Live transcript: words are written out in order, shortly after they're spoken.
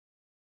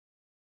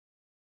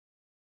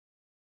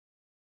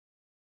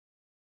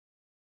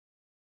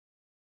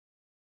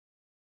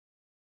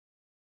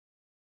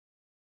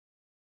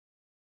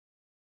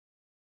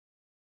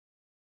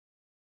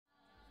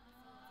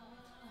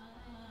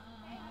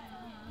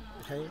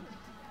Okay.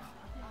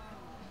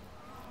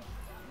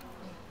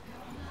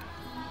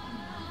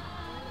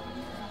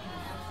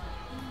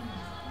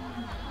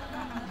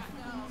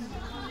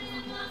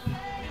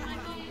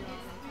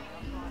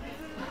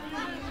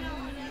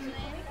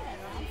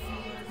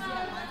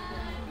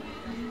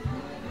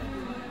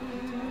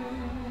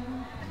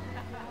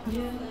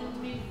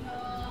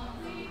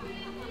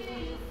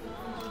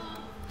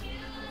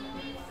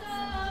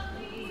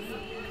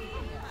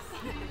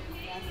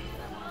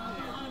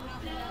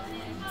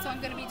 So I'm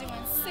going to be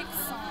doing 6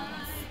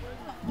 songs,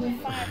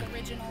 5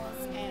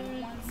 originals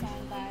and 1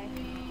 song by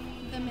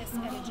the Miss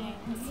Etta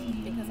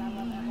James, because I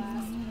love that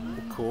last.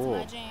 Cool.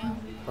 It's my jam.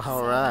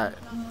 All right.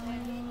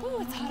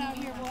 Ooh, it's hot out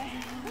here, boy.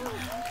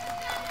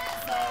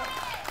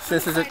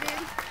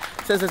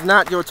 Since it's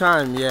not your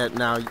time yet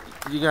now,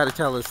 you got to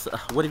tell us,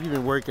 what have you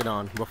been working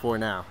on before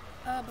now?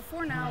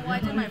 Before now, well, I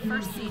did my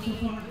first CD.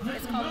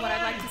 It's called What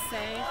I'd Like to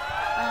Say.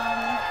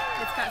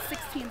 It's got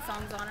 16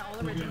 songs on it, all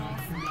originals.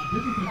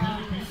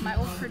 My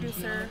old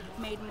producer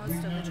made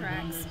most of the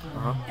tracks.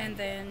 And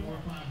then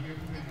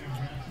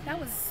that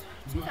was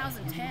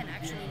 2010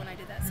 actually when I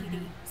did that CD.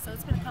 So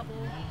it's been a couple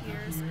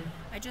years.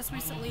 I just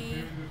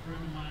recently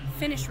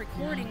finished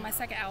recording my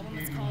second album.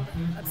 It's called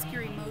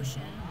Obscure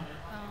Emotion.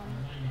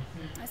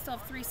 I still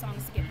have 3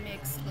 songs to get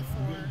mixed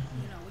before,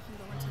 we can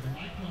go into the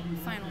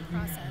final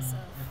process of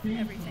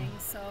everything.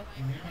 So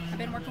I've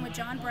been working with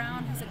John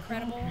Brown, who's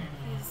incredible.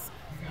 He's,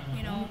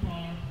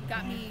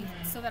 got me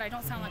so that I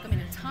don't sound like I'm in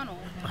a tunnel.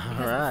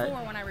 Because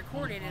before, when I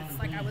recorded, it's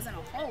like I was in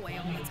a hallway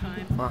all the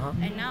time.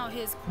 And now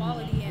his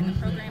quality and the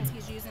programs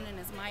he's using and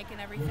his mic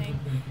and everything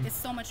is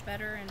so much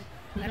better, and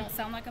I don't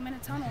sound like I'm in a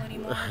tunnel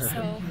anymore.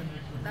 So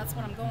that's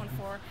what I'm going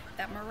for,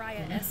 that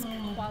Mariah-esque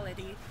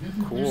quality.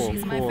 Cool.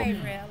 She's my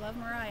favorite. I love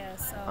Mariah.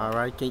 So. All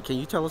right. Can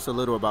you tell us a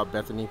little about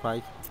Bethany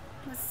Pike?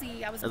 Let's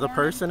see. I was as a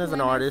person, as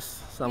an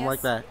artist, something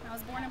like that. I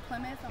was born in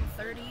Plymouth. I'm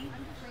 30.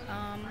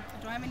 I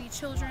don't have any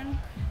children.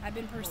 I've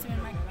been pursuing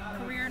my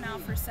career now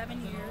for 7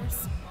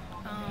 years.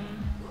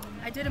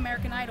 I did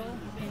American Idol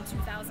in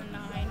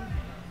 2009,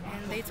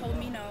 and they told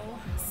me no,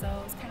 so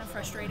it was kind of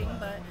frustrating,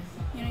 but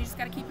you just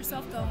got to keep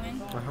yourself going.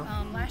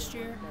 Last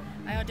year,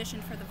 I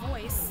auditioned for The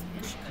Voice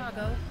in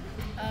Chicago.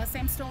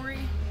 Same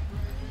story,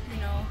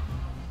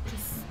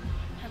 just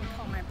haven't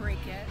caught my break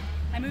yet.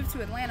 I moved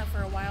to Atlanta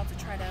for a while to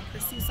try to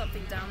pursue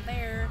something down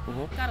there.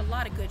 Got a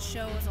lot of good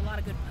shows, a lot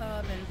of good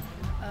pub, and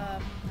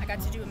I got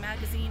to do a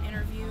magazine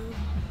interview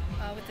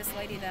with this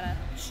lady that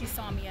she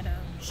saw me at a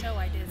show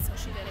I did, so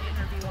she did an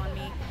interview on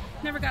me.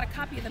 Never got a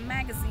copy of the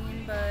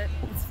magazine, but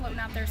it's floating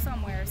out there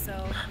somewhere,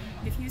 so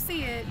if you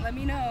see it, let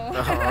me know.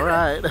 All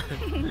right.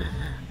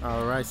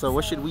 All right, so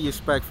what should we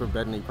expect from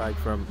Bethany Pike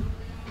for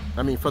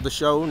the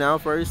show now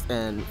first,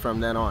 and from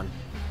then on?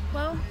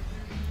 Well,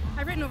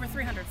 I've written over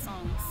 300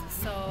 songs,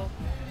 so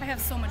I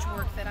have so much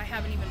work that I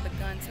haven't even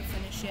begun to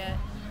finish yet.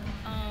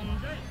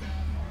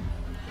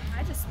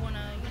 I just want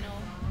to,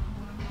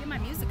 get my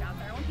music out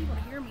there. I want people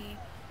to hear me.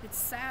 It's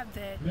sad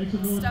that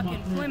I'm stuck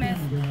in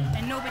Plymouth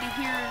and nobody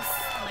hears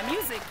my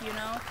music,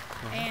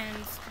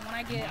 And when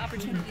I get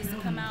opportunities to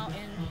come out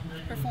and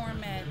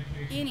perform at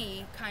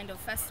any kind of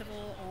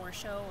festival or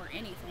show or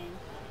anything,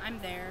 I'm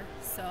there.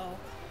 So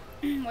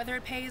whether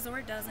it pays or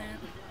it doesn't,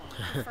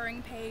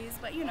 preferring pays,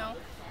 but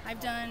I've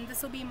done,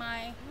 this will be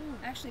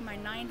actually my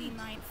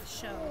 99th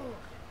show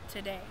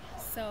today.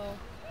 So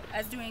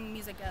as doing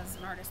music as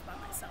an artist by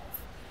myself.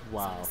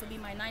 Wow. So this will be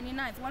my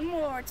 99th. One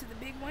more to the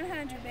big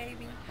 100,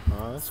 baby.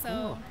 Oh, that's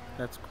cool.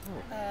 That's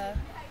cool.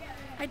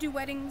 I do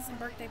weddings and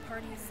birthday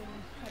parties, and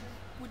I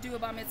would do a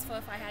bar mitzvah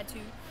if I had to.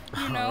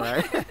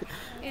 Right.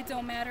 It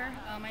don't matter.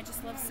 I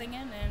just love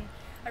singing, and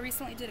I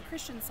recently did a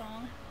Christian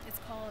song. It's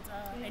called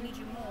I Need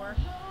You More.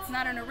 It's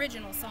not an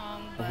original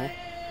song, but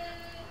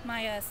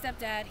my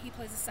stepdad, he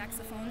plays the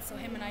saxophone, so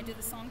him and I did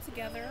the song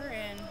together,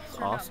 and it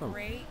turned out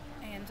great.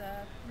 And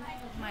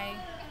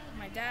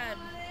my dad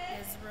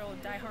is a real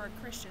diehard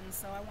Christian,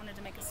 so I wanted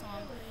to make a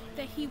song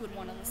that he would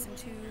want to listen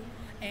to,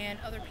 and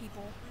other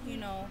people,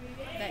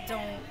 that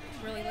don't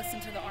really listen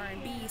to the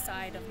R&B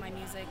side of my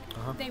music,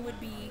 they would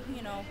be,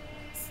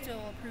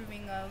 still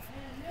approving of,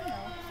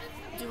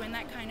 doing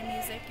that kind of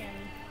music.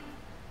 And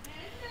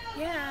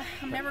yeah,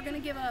 I'm never gonna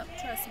give up,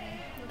 trust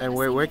me. And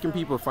where can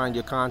people find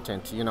your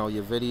content?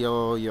 Your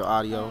video, your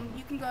audio?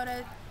 You can go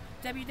to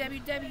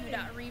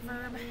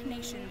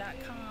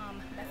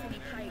www.reverbnation.com, Bethany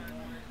Pike.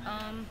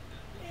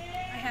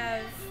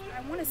 I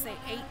want to say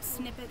 8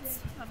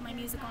 snippets of my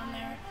music on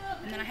there,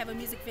 and then I have a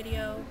music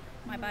video,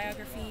 my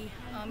biography.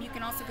 You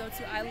can also go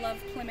to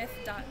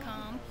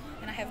iloveplymouth.com,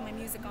 and I have my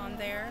music on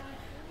there,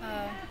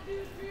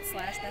 /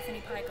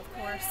 Bethany Pike, of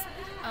course.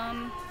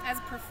 As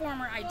a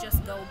performer, I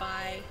just go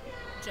by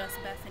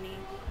just Bethany.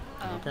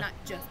 Not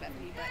just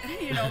Bethany, but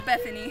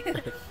Bethany.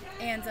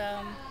 And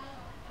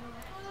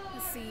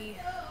let's see,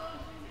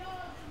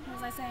 what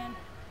was I saying?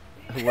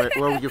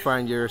 Where would you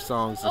find your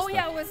songs?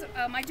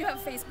 I do have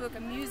a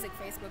music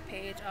Facebook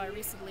page. I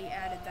recently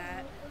added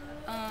that.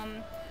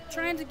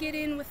 trying to get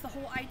in with the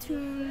whole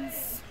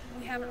iTunes.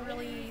 We haven't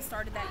really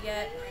started that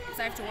yet because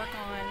I have to work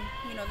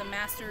on, you know, the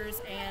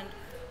masters and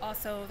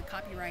also the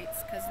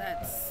copyrights, because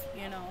that's,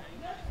 you know,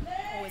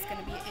 always going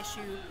to be an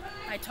issue.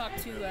 I talked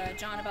to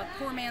John about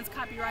poor man's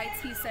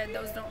copyrights. He said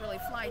those don't really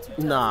fly too tough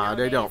Nah,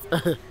 nowadays. they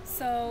don't.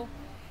 So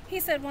he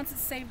said once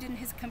it's saved in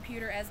his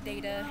computer as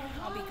data,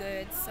 I'll be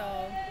good. So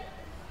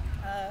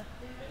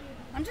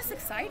I'm just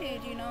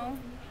excited, you know.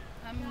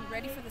 I'm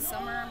ready for the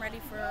summer. I'm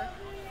ready for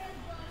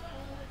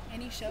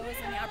any shows,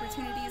 any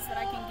opportunities that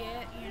I can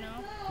get, you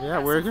know. Yeah,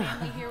 Have we're some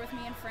family here with me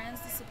and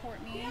friends to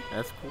support me.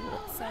 That's cool.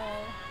 So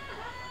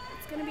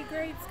it's gonna be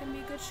great. It's gonna be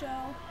a good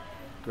show.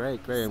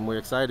 Great, great, and we're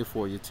excited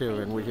for you too,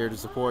 and we're here to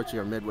support you,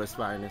 our Midwest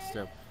finest.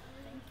 So